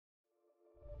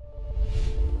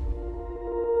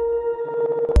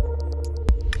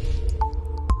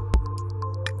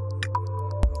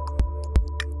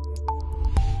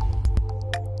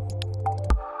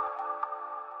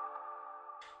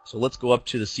So let's go up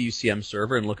to the CUCM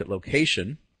server and look at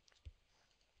location.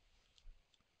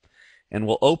 And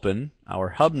we'll open our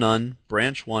hub none,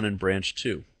 branch 1, and branch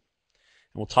 2. And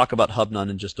we'll talk about hub none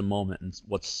in just a moment and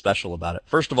what's special about it.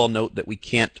 First of all, note that we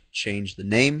can't change the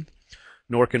name,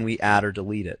 nor can we add or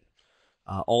delete it.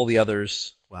 All the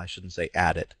others, well, I shouldn't say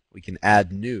add it. We can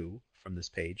add new from this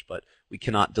page, but we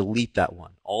cannot delete that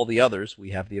one. All the others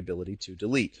we have the ability to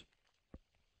delete.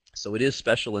 So it is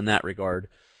special in that regard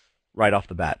right off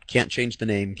the bat. Can't change the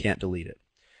name, can't delete it.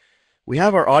 We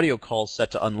have our audio calls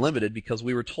set to unlimited because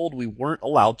we were told we weren't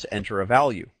allowed to enter a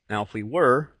value. Now if we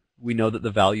were, we know that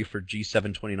the value for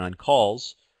G729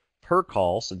 calls per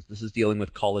call, since this is dealing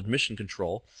with call admission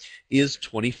control, is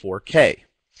 24K.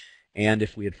 And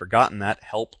if we had forgotten that,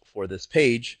 help for this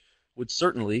page would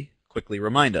certainly quickly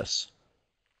remind us.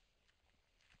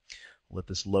 Let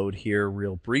this load here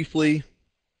real briefly.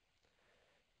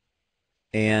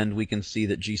 And we can see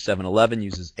that G711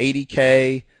 uses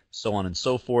 80K, so on and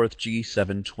so forth.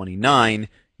 G729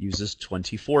 uses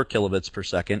 24 kilobits per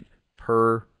second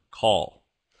per call.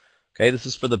 Okay, this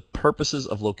is for the purposes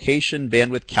of location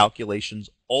bandwidth calculations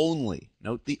only.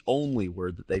 Note the only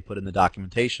word that they put in the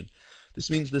documentation. This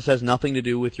means this has nothing to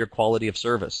do with your quality of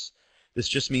service. This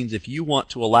just means if you want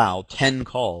to allow 10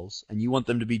 calls and you want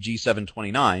them to be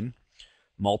G729,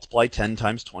 multiply 10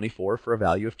 times 24 for a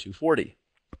value of 240.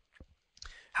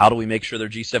 How do we make sure they're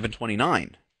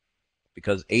G729?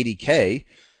 Because 80K,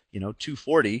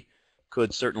 240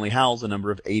 could certainly house a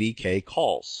number of 80K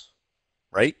calls,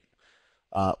 right?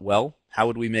 Well, how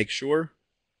would we make sure?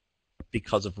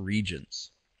 Because of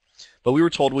regions. But we were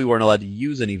told we weren't allowed to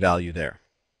use any value there.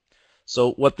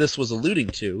 So what this was alluding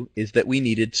to is that we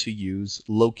needed to use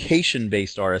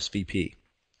location-based RSVP.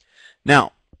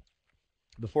 Now,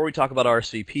 before we talk about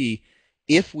RSVP,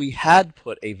 if we had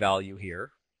put a value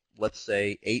here, let's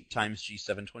say 8 times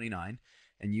G729,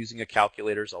 and using a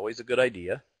calculator is always a good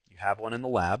idea. You have one in the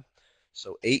lab.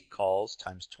 So 8 calls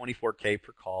times 24K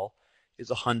per call is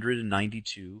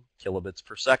 192 kilobits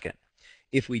per second.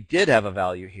 If we did have a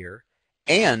value here,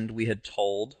 and we had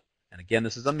told, and again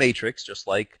this is a matrix, just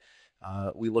like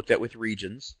we looked at with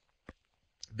regions,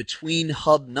 between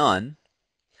hub none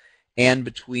and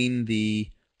between the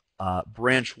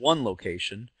branch 1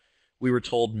 location, we were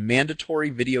told mandatory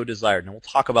video desired. And we'll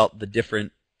talk about the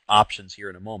different options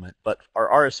here in a moment, but our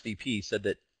RSVP said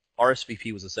that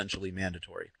RSVP was essentially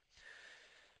mandatory.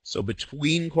 So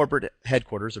between corporate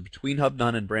headquarters, or between hub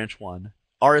none and branch 1,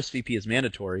 RSVP is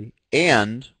mandatory,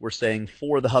 and we're saying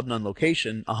for the hub none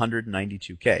location,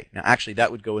 192K. Now actually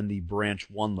that would go in the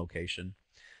branch 1 location,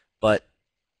 but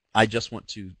I just want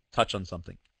to touch on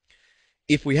something.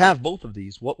 If we have both of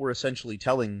these, what we're essentially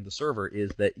telling the server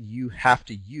is that you have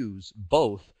to use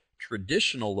both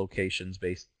traditional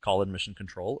locations-based call admission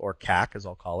control, or CAC as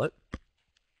I'll call it,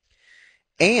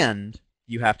 and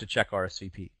you have to check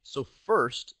RSVP. So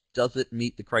first, does it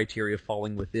meet the criteria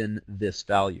falling within this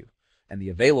value and the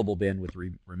available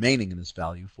bandwidth remaining in this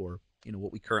value for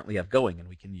what we currently have going? And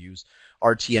we can use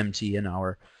our TMT and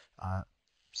our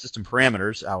system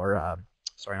parameters, our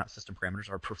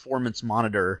our performance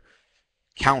monitor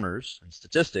counters and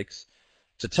statistics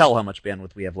to tell how much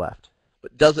bandwidth we have left.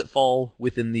 But does it fall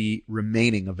within the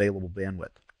remaining available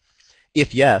bandwidth?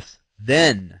 If yes,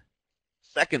 then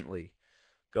secondly,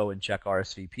 go and check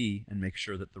RSVP and make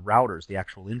sure that the routers, the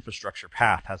actual infrastructure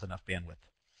path, has enough bandwidth.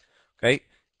 Okay?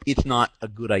 It's not a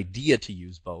good idea to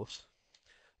use both,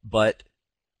 but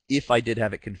if I did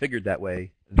have it configured that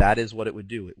way, that is what it would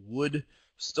do. It would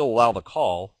still allow the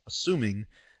call, assuming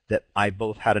that I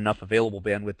both had enough available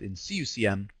bandwidth in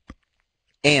CUCM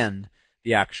and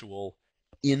the actual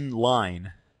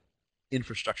inline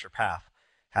infrastructure path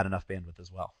had enough bandwidth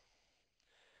as well.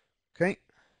 Okay.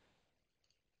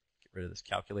 Get rid of this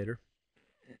calculator.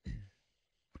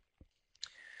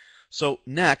 So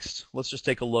next, let's just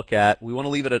take a look at, we want to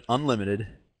leave it at unlimited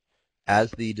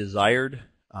as the desired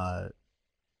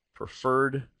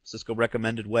preferred Cisco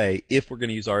recommended way if we're going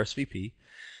to use RSVP.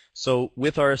 So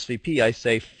with RSVP, I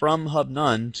say from hub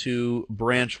none to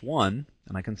branch 1,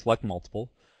 and I can select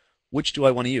multiple. Which do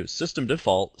I want to use? System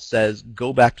default says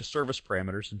go back to service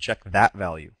parameters and check that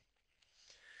value.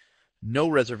 No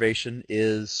reservation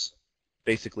is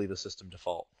basically the system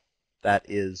default. That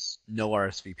is no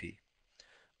RSVP.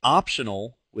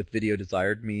 Optional with video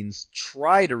desired means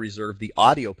try to reserve the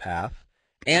audio path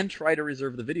and try to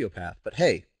reserve the video path. But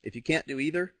hey, if you can't do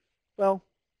either, well,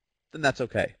 then that's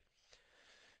okay.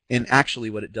 And actually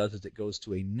what it does is it goes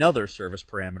to another service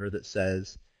parameter that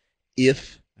says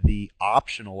if the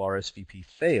optional RSVP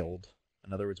failed,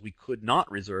 in other words, we could not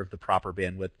reserve the proper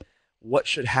bandwidth, what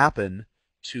should happen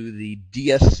to the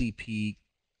DSCP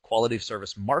quality of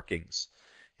service markings.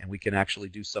 And we can actually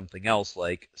do something else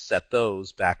like set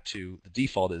those back to the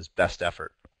default is best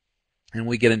effort. And when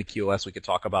we get into QoS, we could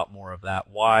talk about more of that.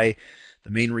 Why? The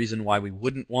main reason why we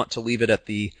wouldn't want to leave it at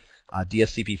the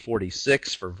DSCP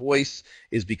 46 for voice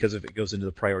is because if it goes into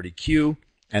the priority queue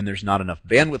and there's not enough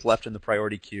bandwidth left in the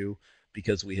priority queue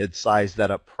because we had sized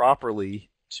that up properly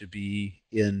to be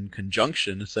in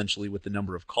conjunction essentially with the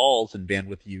number of calls and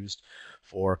bandwidth used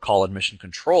for call admission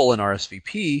control and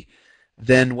RSVP,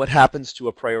 then what happens to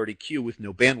a priority queue with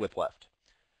no bandwidth left?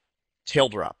 Tail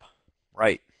drop,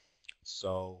 right?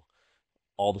 So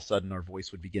all of a sudden our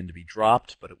voice would begin to be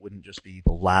dropped, but it wouldn't just be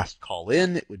the last call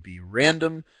in, it would be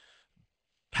random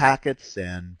packets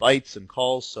and bytes and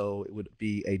calls, so it would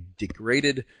be a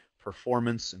degraded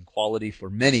performance and quality for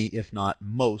many, if not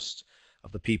most,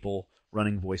 of the people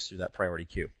running voice through that priority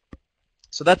queue.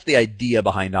 So that's the idea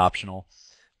behind optional.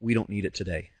 We don't need it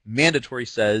today. Mandatory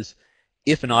says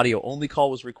if an audio-only call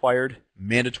was required,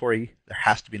 mandatory, there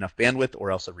has to be enough bandwidth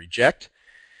or else a reject.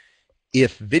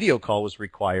 If video call was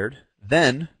required,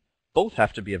 then both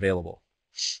have to be available.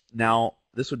 Now,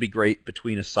 this would be great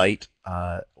between a site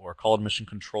or a call admission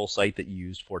control site that you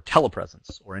used for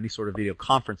telepresence or any sort of video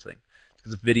conferencing.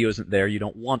 Because if video isn't there, you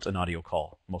don't want an audio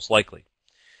call, most likely.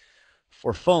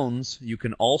 For phones, you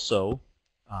can also,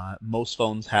 most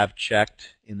phones have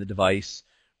checked in the device,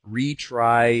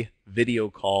 retry video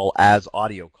call as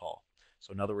audio call.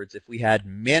 So in other words, if we had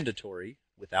mandatory,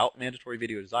 without mandatory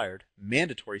video desired,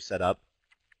 mandatory setup,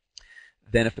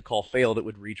 then if the call failed, it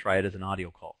would retry it as an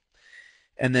audio call.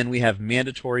 And then we have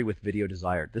mandatory with video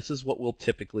desired. This is what we'll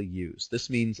typically use. This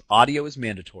means audio is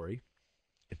mandatory.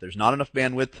 If there's not enough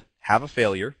bandwidth, have a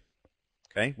failure,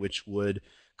 okay, which would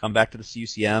come back to the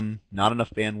CUCM, not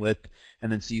enough bandwidth,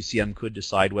 and then CUCM could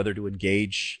decide whether to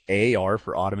engage AAR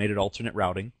for automated alternate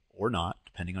routing or not,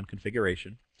 depending on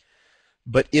configuration.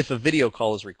 But if a video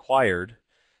call is required,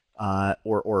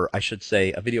 or I should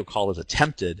say a video call is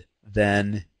attempted,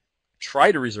 then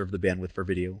try to reserve the bandwidth for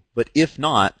video, but if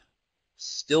not,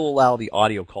 still allow the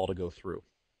audio call to go through.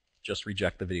 Just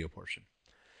reject the video portion.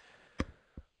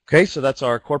 Okay, so that's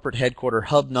our corporate headquarter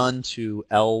hub none to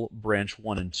L branch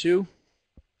 1 and 2.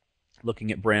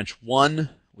 Looking at branch 1,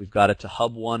 we've got it to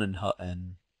hub 1 and hub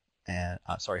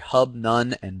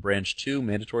none and branch 2,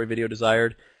 mandatory video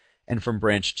desired, and from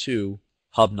branch 2,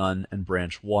 hub none and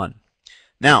branch 1.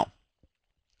 Now,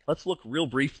 let's look real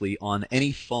briefly on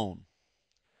any phone.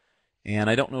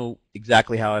 And I don't know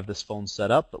exactly how I have this phone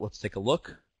set up, but let's take a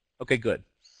look. Okay, good.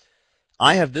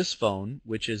 I have this phone,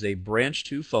 which is a branch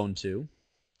 2 phone 2,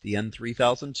 the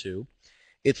N3002.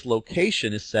 Its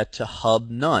location is set to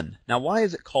hub none. Now, why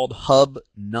is it called hub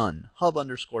none? Hub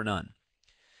underscore none.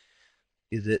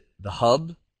 Is it the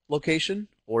hub location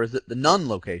or is it the none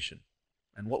location?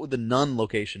 And what would the none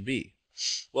location be?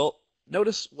 Well,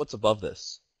 notice what's above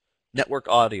this. Network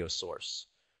audio source,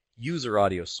 user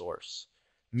audio source,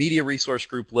 media resource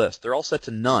group list. They're all set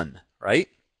to none, right?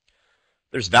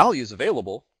 There's values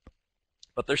available,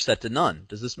 but they're set to none.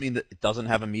 Does this mean that it doesn't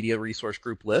have a media resource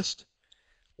group list?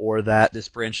 Or that this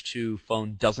branch 2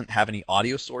 phone doesn't have any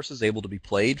audio sources able to be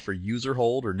played for user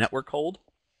hold or network hold?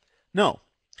 No.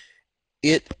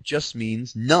 It just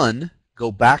means none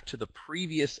go back to the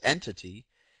previous entity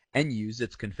and use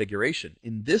its configuration.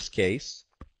 In this case,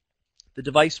 the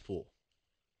device pool.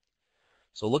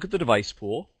 So look at the device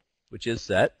pool, which is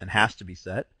set and has to be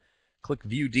set. Click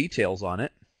View Details on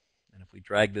it. And if we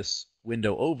drag this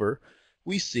window over,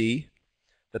 we see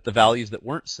that the values that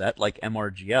weren't set, like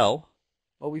MRGL,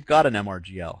 well, we've got an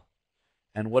MRGL.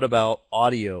 And what about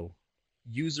audio,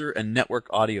 user and network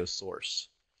audio source?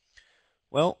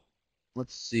 Well,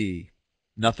 let's see.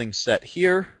 Nothing set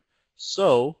here,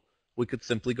 so we could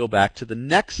simply go back to the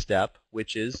next step,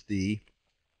 which is the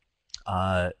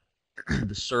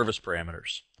service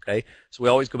parameters. Okay, so we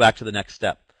always go back to the next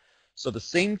step. So the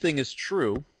same thing is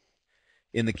true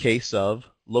in the case of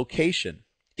location.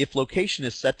 If location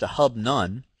is set to hub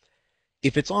none,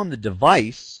 if it's on the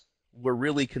device, we're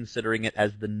really considering it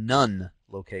as the none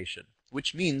location,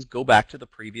 which means go back to the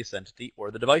previous entity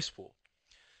or the device pool.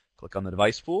 Click on the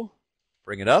device pool,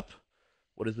 bring it up.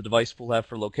 What does the device pool have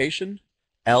for location?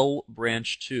 L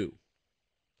branch 2.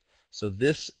 So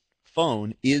this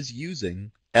phone is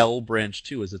using L branch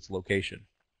 2 as its location.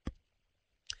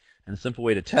 And a simple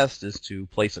way to test is to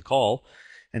place a call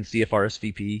and see if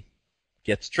RSVP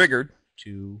gets triggered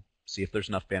to see if there's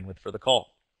enough bandwidth for the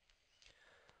call.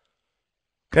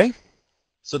 Okay,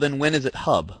 so then when is it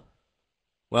hub?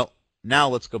 Well, now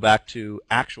let's go back to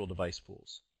actual device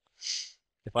pools.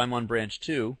 If I'm on branch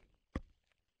 2,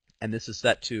 and this is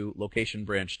set to location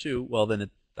branch 2, well then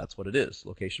that's what it is,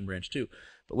 location branch 2.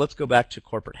 But let's go back to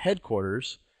corporate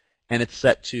headquarters, and it's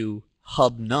set to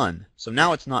hub none. So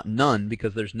now it's not none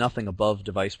because there's nothing above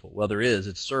device pool. Well, there is.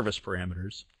 It's service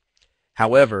parameters.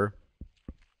 However,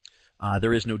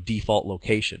 there is no default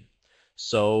location.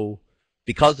 So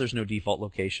because there's no default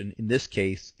location, in this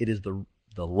case, it is the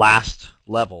last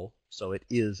level, so it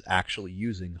is actually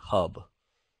using hub,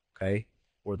 okay,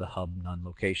 or the hub none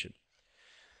location.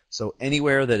 So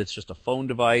anywhere that it's just a phone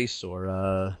device or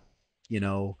a,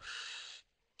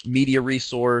 media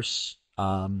resource,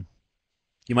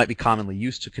 you might be commonly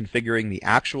used to configuring the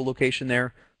actual location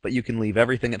there, but you can leave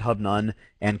everything at hub none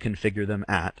and configure them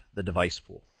at the device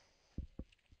pool.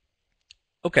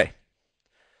 Okay,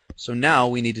 so now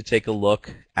we need to take a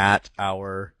look at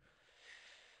our,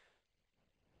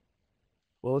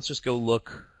 well, let's just go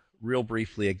look real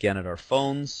briefly again at our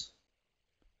phones.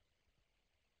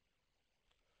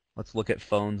 Let's look at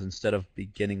phones instead of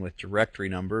beginning with directory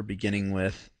number, beginning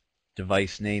with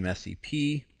device name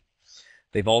SEP.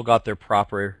 They've all got their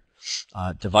proper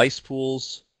device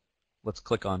pools. Let's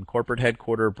click on corporate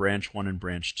headquarter, branch 1 and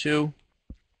branch 2.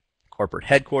 Corporate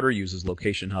headquarter uses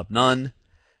location hub none.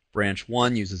 Branch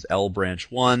 1 uses L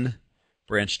branch 1.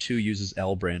 Branch 2 uses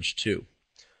L branch 2.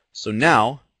 So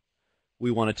now we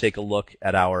want to take a look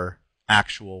at our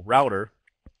actual router.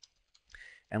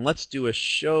 And let's do a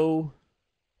show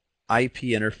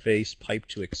IP interface pipe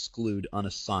to exclude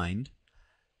unassigned.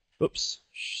 Oops,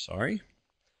 sorry.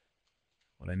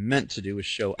 What I meant to do is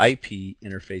show IP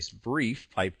interface brief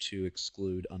pipe to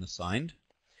exclude unassigned.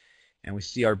 And we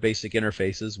see our basic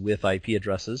interfaces with IP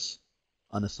addresses.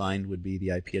 Unassigned would be the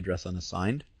IP address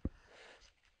unassigned.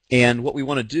 And what we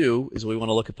want to do is we want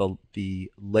to look at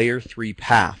the layer 3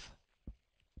 path.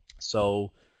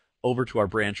 So over to our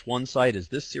branch 1 site is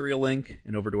this serial link,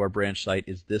 and over to our branch site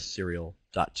is this serial.2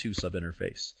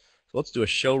 subinterface. So let's do a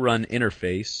show run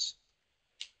interface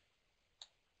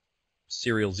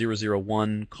serial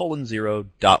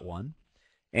 001:0.1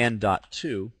 and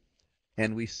 .2,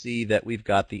 and we see that we've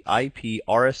got the IP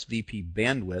RSVP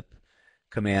bandwidth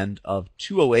command of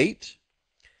 208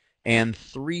 and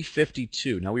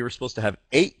 352. Now we were supposed to have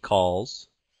 8 calls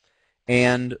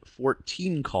and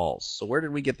 14 calls. So where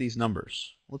did we get these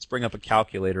numbers? Let's bring up a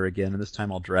calculator again, and this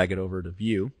time I'll drag it over to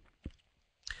view.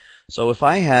 So if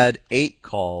I had 8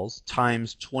 calls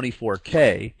times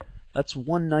 24K, that's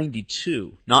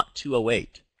 192, not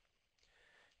 208.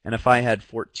 And if I had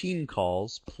 14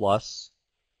 calls plus,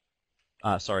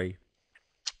 14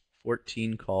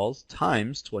 calls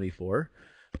times 24,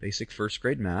 basic first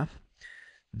grade math,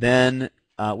 then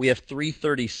we have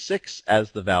 336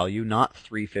 as the value, not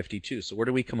 352. So where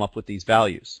do we come up with these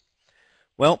values?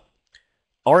 Well,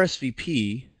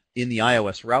 RSVP in the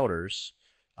iOS routers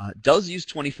does use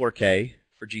 24K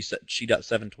for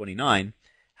G.729.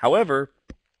 However,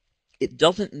 it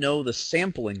doesn't know the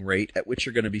sampling rate at which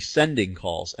you're going to be sending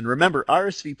calls. And remember,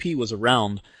 RSVP was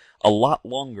around a lot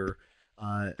longer,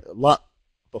 a lot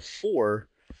before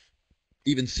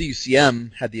even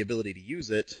CUCM had the ability to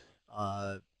use it.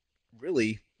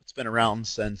 Really, it's been around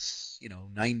since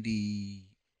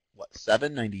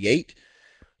 97, 98.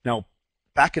 Now,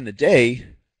 back in the day,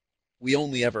 we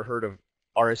only ever heard of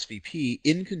RSVP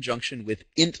in conjunction with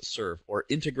IntServe or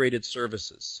integrated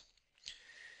services.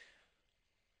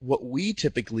 What we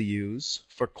typically use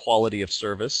for quality of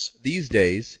service these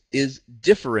days is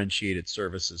differentiated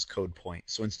services code point.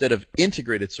 So instead of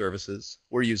integrated services,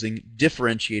 we're using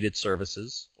differentiated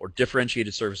services or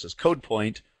differentiated services code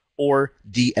point, or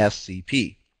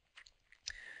DSCP.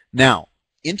 Now,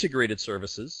 integrated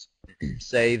services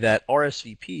say that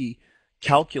RSVP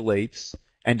calculates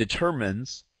and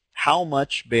determines how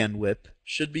much bandwidth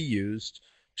should be used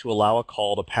to allow a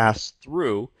call to pass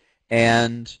through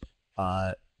and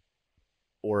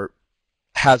or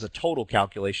has a total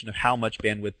calculation of how much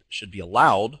bandwidth should be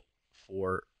allowed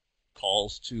for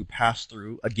calls to pass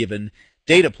through a given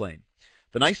data plane.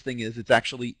 The nice thing is it's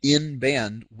actually in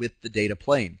band with the data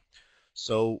plane.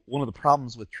 So one of the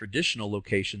problems with traditional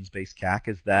locations-based CAC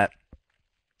is that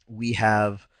we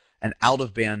have an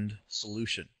out-of-band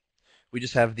solution. We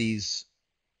just have these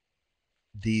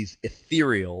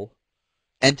ethereal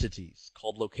entities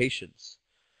called locations.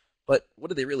 But what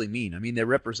do they really mean? I mean, they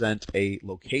represent a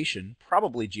location,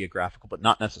 probably geographical, but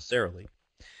not necessarily.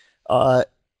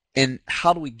 And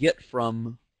how do we get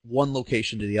from one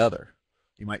location to the other?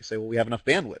 You might say, well, we have enough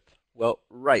bandwidth. Well,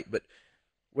 right, but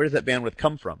where does that bandwidth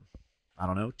come from? I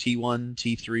don't know, T1,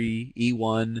 T3,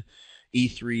 E1,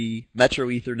 E3, Metro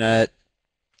Ethernet,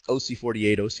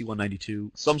 OC48,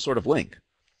 OC192, some sort of link,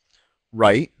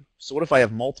 right? So what if I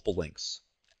have multiple links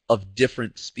of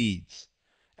different speeds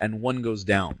and one goes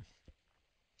down?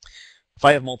 If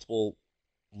I have multiple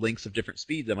links of different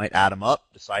speeds. I might add them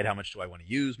up, decide how much do I want to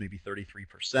use, maybe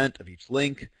 33% of each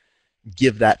link,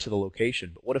 give that to the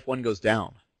location. But what if one goes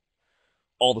down?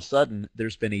 All of a sudden,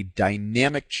 there's been a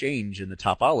dynamic change in the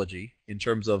topology in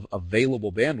terms of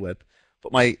available bandwidth,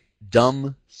 but my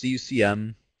dumb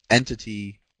CUCM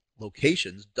entity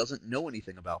locations doesn't know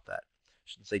anything about that. I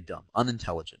shouldn't say dumb,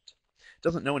 unintelligent. It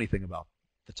doesn't know anything about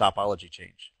the topology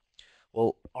change.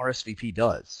 Well, RSVP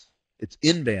does. It's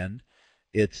in band,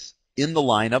 it's in the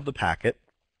line of the packet,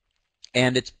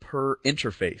 and it's per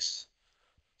interface.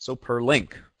 So per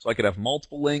link. So I could have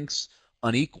multiple links,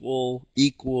 unequal,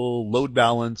 equal, load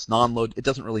balance, non-load. It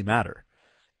doesn't really matter.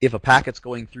 If a packet's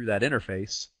going through that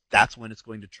interface, that's when it's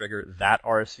going to trigger that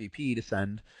RSVP to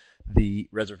send the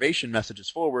reservation messages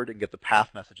forward and get the path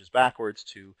messages backwards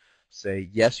to say,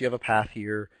 yes, you have a path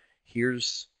here.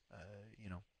 Here's,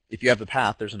 if you have the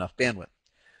path, there's enough bandwidth.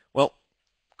 Well,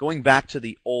 going back to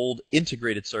the old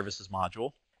integrated services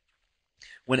module,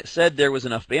 when it said there was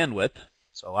enough bandwidth,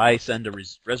 so I send a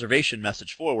reservation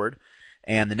message forward,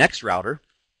 and the next router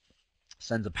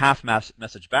sends a path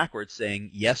message backwards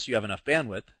saying, yes, you have enough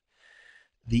bandwidth,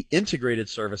 the integrated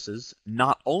services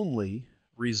not only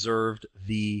reserved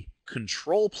the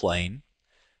control plane,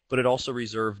 but it also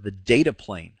reserved the data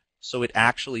plane. So it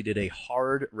actually did a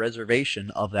hard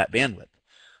reservation of that bandwidth.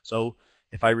 So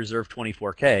if I reserve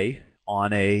 24K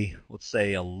on a, let's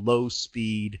say, a low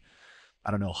speed,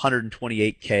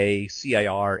 128K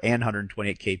CIR and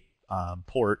 128K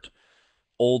port,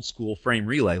 old school frame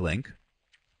relay link,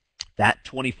 that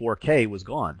 24K was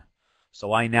gone.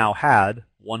 So I now had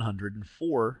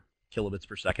 104 kilobits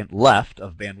per second left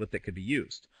of bandwidth that could be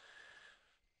used.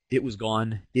 It was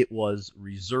gone. It was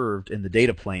reserved in the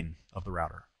data plane of the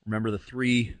router. Remember the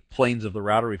three planes of the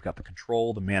router? We've got the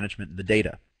control, the management, and the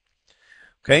data.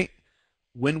 Okay?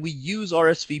 When we use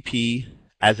RSVP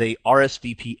as a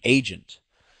RSVP agent,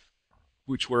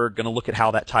 which we're going to look at how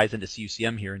that ties into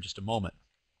CUCM here in just a moment,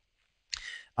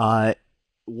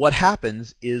 what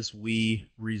happens is we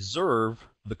reserve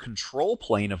the control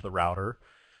plane of the router,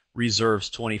 reserves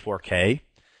 24K,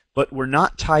 but we're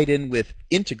not tied in with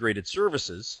integrated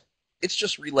services. It's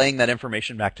just relaying that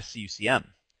information back to CUCM.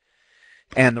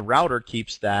 And the router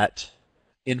keeps that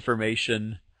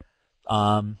information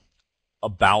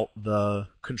about the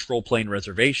control plane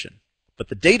reservation. But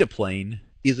the data plane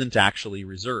isn't actually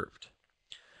reserved.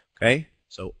 Okay?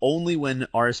 So only when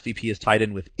RSVP is tied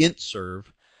in with IntServe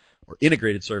or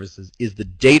integrated services is the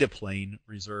data plane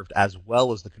reserved as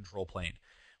well as the control plane.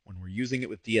 When we're using it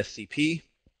with DSCP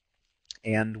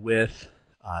and with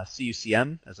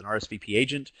CUCM as an RSVP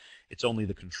agent, it's only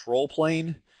the control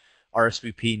plane.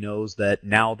 RSVP knows that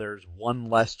now there's one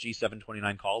less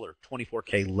G729 call, or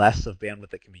 24K less of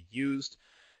bandwidth that can be used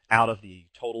out of the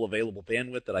total available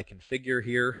bandwidth that I configure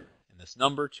here in this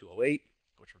number, 208,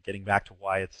 which we're getting back to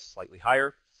why it's slightly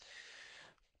higher.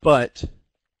 But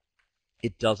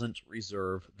it doesn't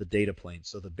reserve the data plane,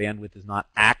 so the bandwidth is not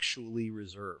actually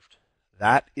reserved.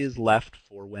 That is left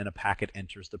for when a packet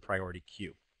enters the priority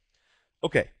queue.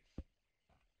 Okay,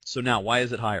 so now why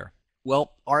is it higher?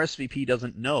 Well, RSVP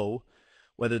doesn't know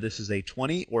whether this is a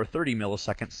 20 or 30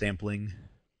 millisecond sampling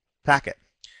packet,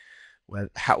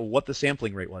 what the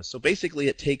sampling rate was. So basically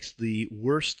it takes the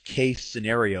worst case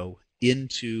scenario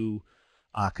into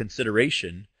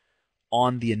consideration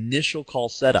on the initial call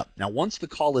setup. Now once the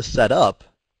call is set up,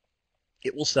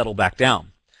 it will settle back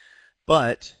down.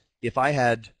 But if I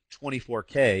had a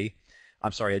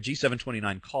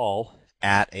G729 call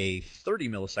at a 30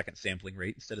 millisecond sampling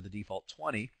rate instead of the default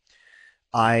 20,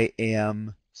 I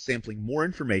am sampling more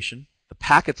information, the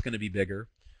packet's going to be bigger,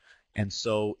 and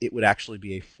so it would actually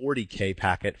be a 40K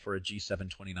packet for a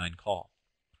G729 call.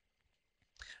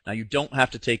 Now you don't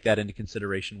have to take that into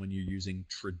consideration when you're using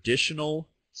traditional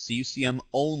CUCM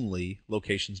only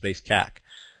locations-based CAC.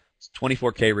 It's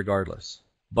 24K regardless.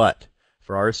 But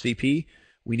for RSVP,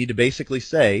 we need to basically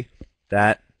say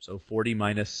that, so 40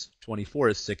 minus 24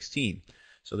 is 16.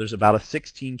 So there's about a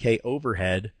 16K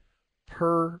overhead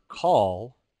per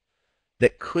call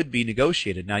that could be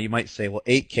negotiated. Now you might say, well,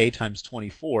 8K times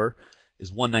 24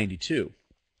 is 192.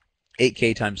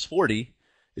 8K times 40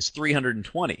 is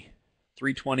 320.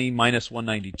 320 minus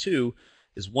 192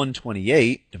 is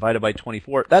 128 divided by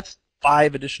 24. That's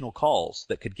 5 additional calls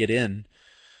that could get in.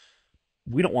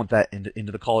 We don't want that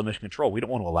into the call admission control. We don't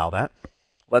want to allow that.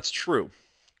 That's true.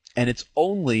 And it's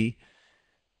only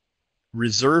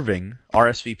reserving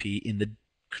RSVP in the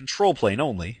control plane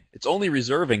only. It's only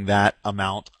reserving that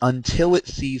amount until it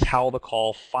sees how the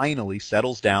call finally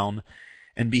settles down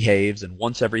and behaves, and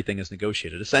once everything is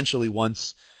negotiated. Essentially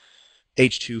once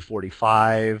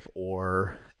H245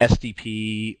 or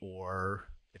SDP, or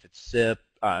if it's SIP,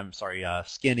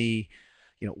 skinny,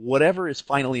 whatever is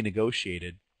finally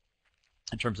negotiated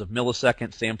in terms of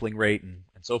millisecond sampling rate and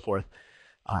so forth,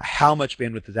 how much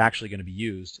bandwidth is actually going to be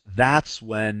used, that's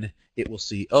when it will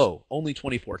see, oh, only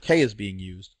 24K is being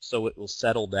used, so it will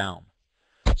settle down.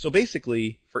 So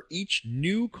basically, for each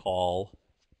new call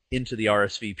into the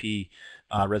RSVP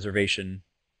reservation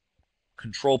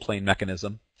control plane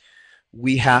mechanism,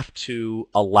 we have to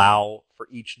allow for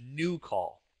each new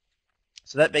call.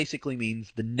 So that basically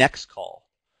means the next call.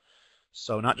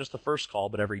 So not just the first call,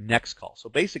 but every next call. So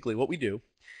basically what we do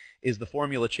is the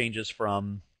formula changes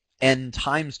from n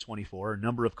times 24,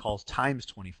 number of calls times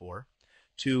 24,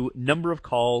 to number of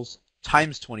calls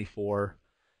times 24,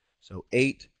 so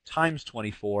 8 times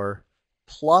 24,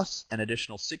 plus an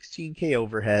additional 16K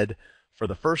overhead for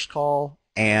the first call,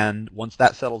 and once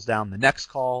that settles down, the next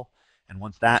call, and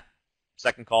once that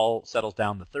second call settles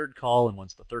down, the third call, and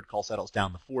once the third call settles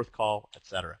down, the fourth call,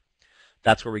 etc.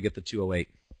 That's where we get the 208.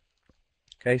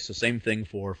 Okay, so same thing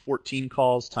for 14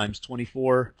 calls times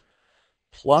 24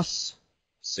 plus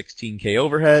 16K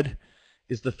overhead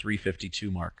is the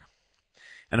 352 mark.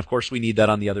 And of course we need that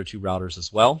on the other two routers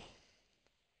as well.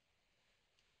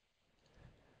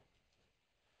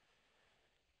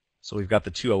 So we've got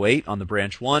the 208 on the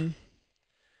branch 1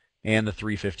 and the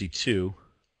 352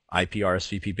 IP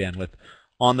RSVP bandwidth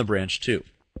on the branch 2.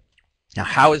 Now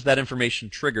how is that information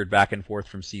triggered back and forth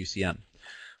from CUCM?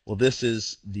 Well, this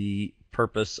is the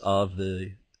purpose of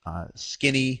the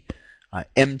skinny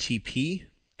MTP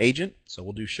agent. So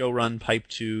we'll do show run pipe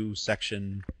 2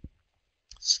 section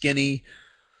skinny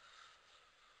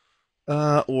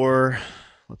or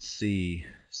let's see,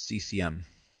 CCM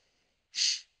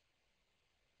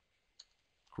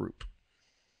group.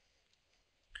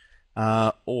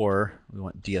 Or we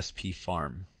want DSP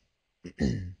farm.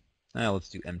 Now let's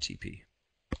do MTP.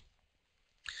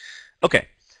 Okay,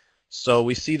 so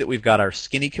we see that we've got our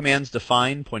skinny commands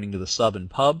defined, pointing to the sub and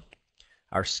pub,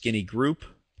 our skinny group,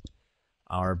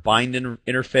 our bind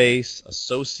interface,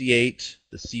 associate,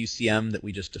 the CUCM that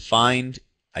we just defined,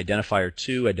 identifier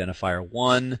 2, identifier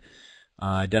 1,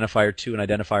 identifier 2 and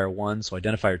identifier 1. So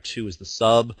identifier 2 is the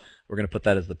sub. We're going to put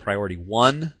that as the priority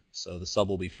 1. So the sub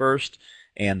will be first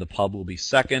and the pub will be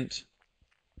second.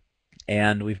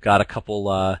 And we've got a couple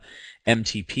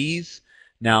MTPs.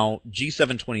 Now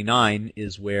G729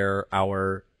 is where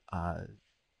our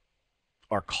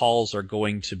calls are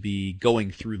going to be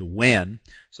going through the WAN.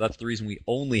 So that's the reason we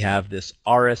only have this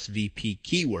RSVP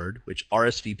keyword, which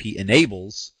RSVP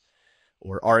enables,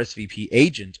 or RSVP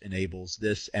agent enables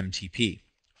this MTP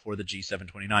for the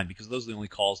G729, because those are the only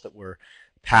calls that we're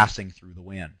passing through the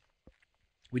WAN.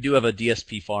 We do have a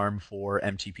DSP farm for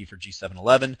MTP for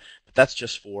G711, but that's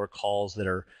just for calls that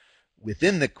are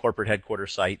within the corporate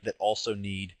headquarters site that also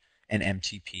need an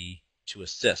MTP to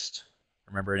assist.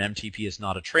 Remember, an MTP is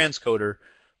not a transcoder,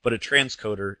 but a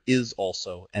transcoder is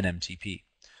also an MTP.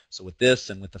 So with this,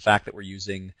 and with the fact that we're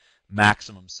using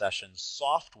maximum sessions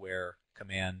software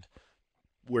command,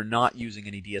 we're not using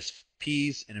any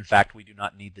DSPs, and in fact, we do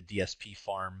not need the DSP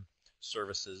farm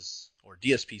services, or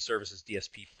DSP services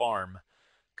DSP farm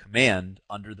command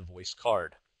under the voice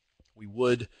card. We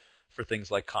would for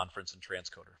things like conference and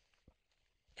transcoder.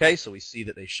 Okay, so we see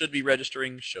that they should be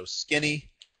registering. Show skinny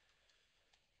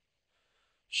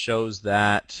shows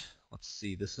that, let's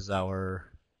see, this is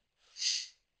our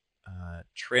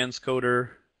transcoder.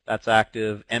 That's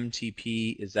active.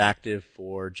 MTP is active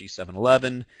for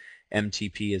G711.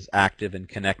 MTP is active and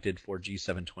connected for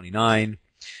G729.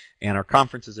 And our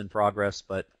conference is in progress,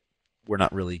 but we're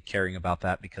not really caring about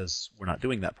that because we're not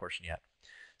doing that portion yet.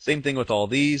 Same thing with all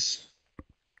these.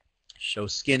 Show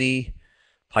skinny.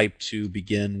 Pipe to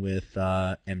begin with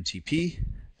MTP.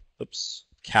 Oops,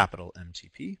 capital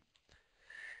MTP.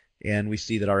 And we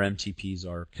see that our MTPs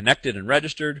are connected and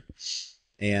registered.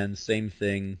 And same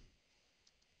thing.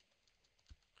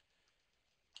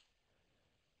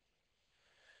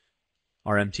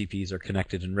 Our MTPs are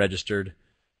connected and registered.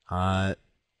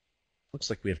 Looks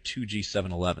like we have two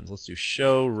G711s. Let's do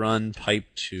show run pipe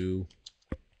to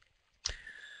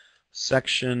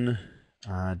section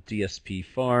DSP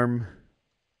farm.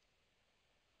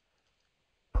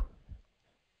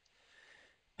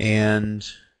 And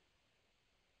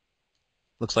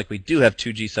looks like we do have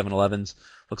two G711s.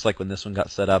 Looks like when this one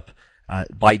got set up,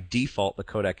 by default the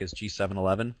codec is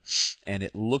G711, and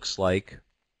it looks like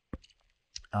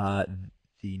the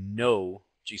no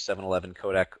G711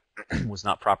 codec was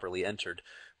not properly entered,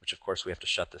 which of course we have to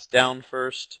shut this down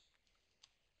first.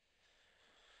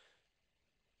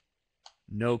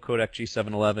 No codec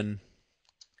G711.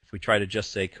 If we try to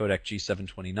just say codec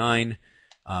G729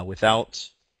 without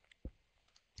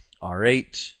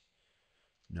R8,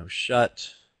 no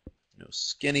shut, no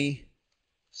skinny,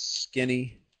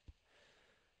 skinny,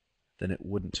 then it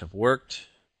wouldn't have worked.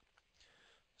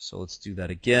 So let's do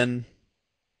that again.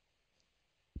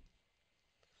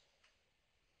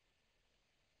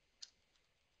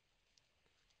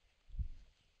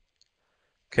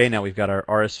 Okay, now we've got our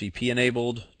RSVP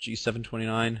enabled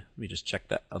G729. Let me just check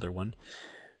that other one.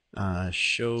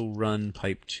 Show run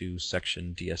pipe to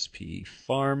section DSP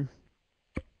farm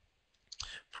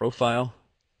profile.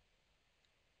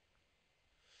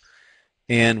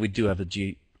 And we do have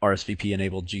the RSVP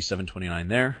enabled G729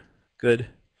 there. Good.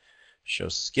 Show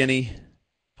skinny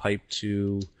pipe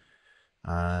to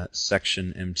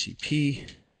section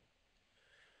MTP.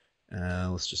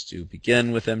 Let's just do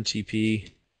begin with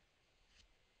MTP.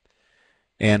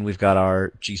 And we've got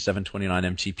our G729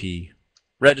 MTP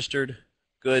registered.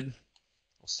 Good.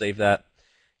 We'll save that.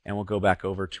 And we'll go back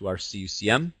over to our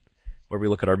CUCM, where we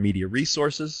look at our media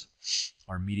resources,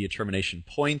 our media termination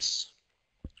points.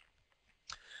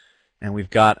 And we've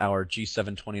got our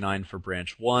G729 for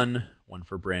branch 1, one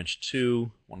for branch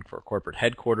 2, one for corporate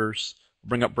headquarters. We'll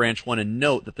bring up branch 1 and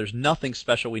note that there's nothing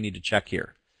special we need to check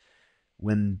here.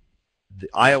 When the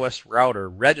iOS router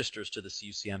registers to the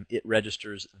CUCM, it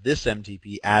registers this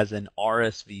MTP as an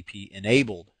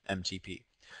RSVP-enabled MTP.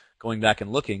 Going back and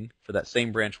looking for that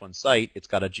same branch 1 site, it's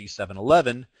got a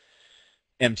G711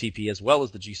 MTP as well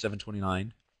as the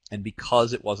G729, and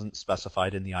because it wasn't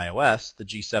specified in the iOS, the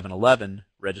G711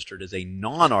 registered as a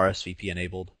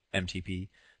non-RSVP-enabled MTP,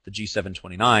 the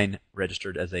G729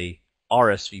 registered as a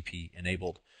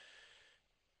RSVP-enabled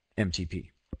MTP.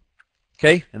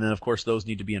 Okay, and then of course those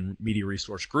need to be in media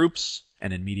resource groups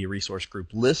and in media resource group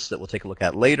lists that we'll take a look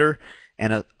at later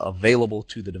and available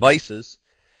to the devices.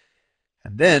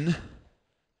 And then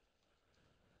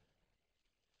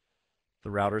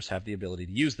the routers have the ability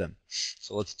to use them.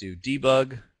 So let's do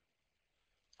debug,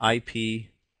 IP,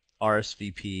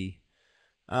 RSVP.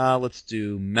 Let's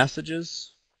do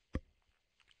messages.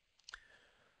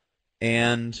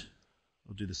 And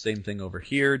we'll do the same thing over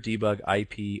here, debug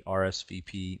IP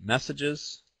RSVP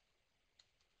messages.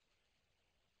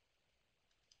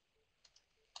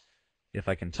 If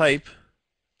I can type,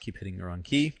 keep hitting the wrong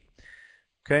key.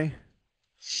 Okay.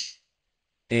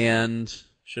 And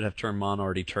should have turn on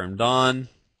already turned on,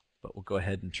 but we'll go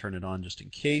ahead and turn it on just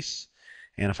in case.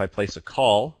 And if I place a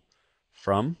call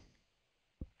from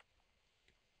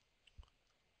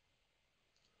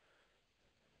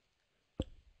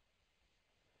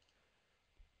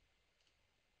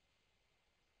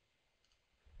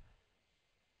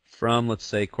let's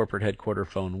say corporate headquarter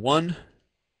phone 1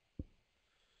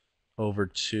 over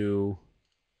to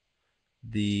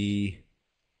the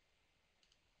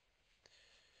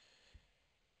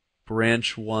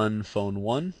branch 1 phone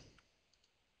 1.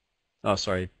 Oh,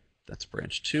 sorry, that's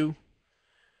branch 2.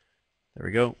 There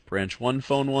we go, branch 1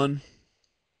 phone 1.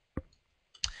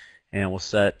 And we'll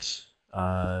set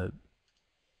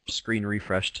screen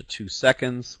refresh to 2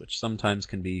 seconds, which sometimes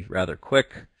can be rather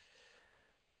quick.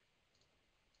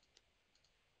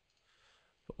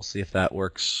 We'll see if that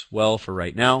works well for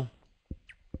right now.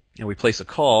 And we place a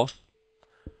call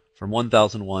from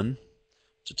 1001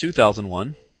 to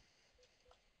 2001.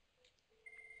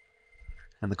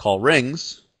 And the call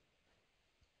rings.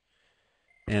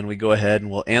 And we go ahead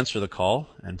and we'll answer the call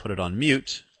and put it on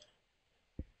mute.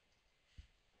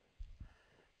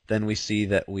 Then we see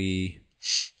that we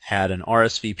had an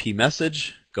RSVP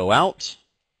message go out.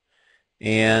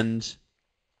 And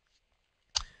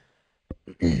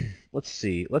let's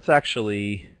see, let's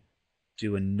actually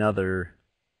do another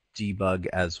debug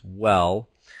as well.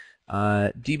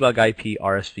 Debug IP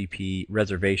RSVP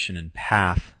reservation and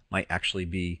path might actually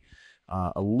be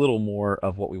a little more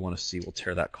of what we want to see. We'll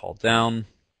tear that call down.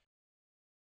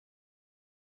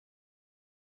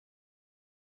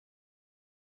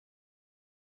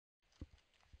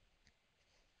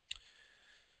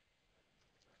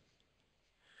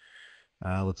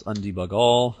 Let's undebug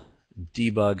all.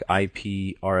 Debug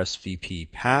IP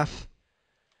RSVP path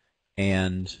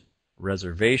and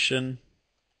reservation.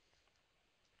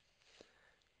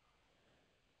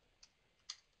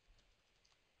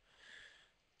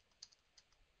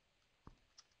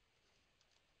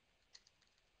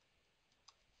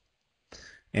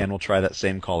 And we'll try that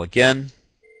same call again.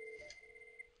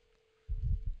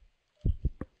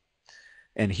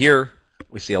 And here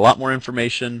we see a lot more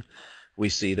information. We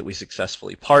see that we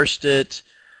successfully parsed it.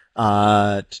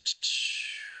 Okay,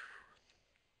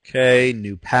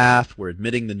 new path. We're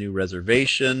admitting the new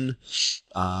reservation.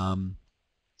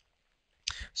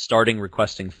 Starting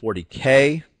requesting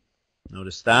 40K.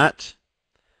 Notice that.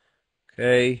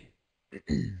 Okay.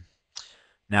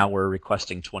 Now we're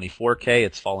requesting 24K.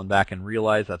 It's fallen back and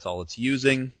realized that's all it's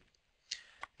using.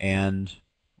 And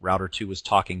router 2 was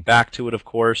talking back to it, of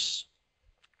course.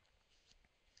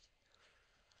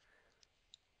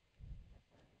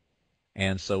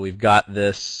 And so we've got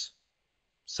this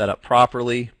set up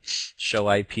properly. Show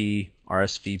IP,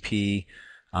 RSVP.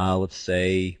 Let's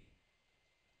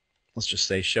just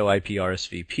say show IP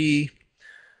RSVP.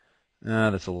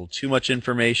 That's a little too much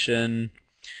information.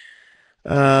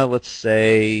 Let's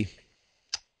say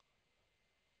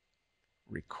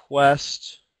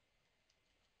request.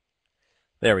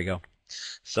 There we go.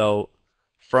 So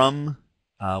from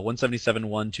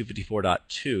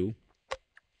 177.1.254.2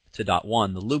 to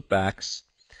 .1, the loopbacks,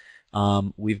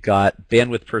 we've got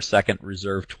bandwidth per second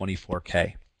reserved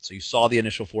 24K. So you saw the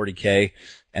initial 40K,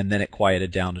 and then it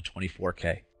quieted down to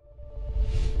 24K.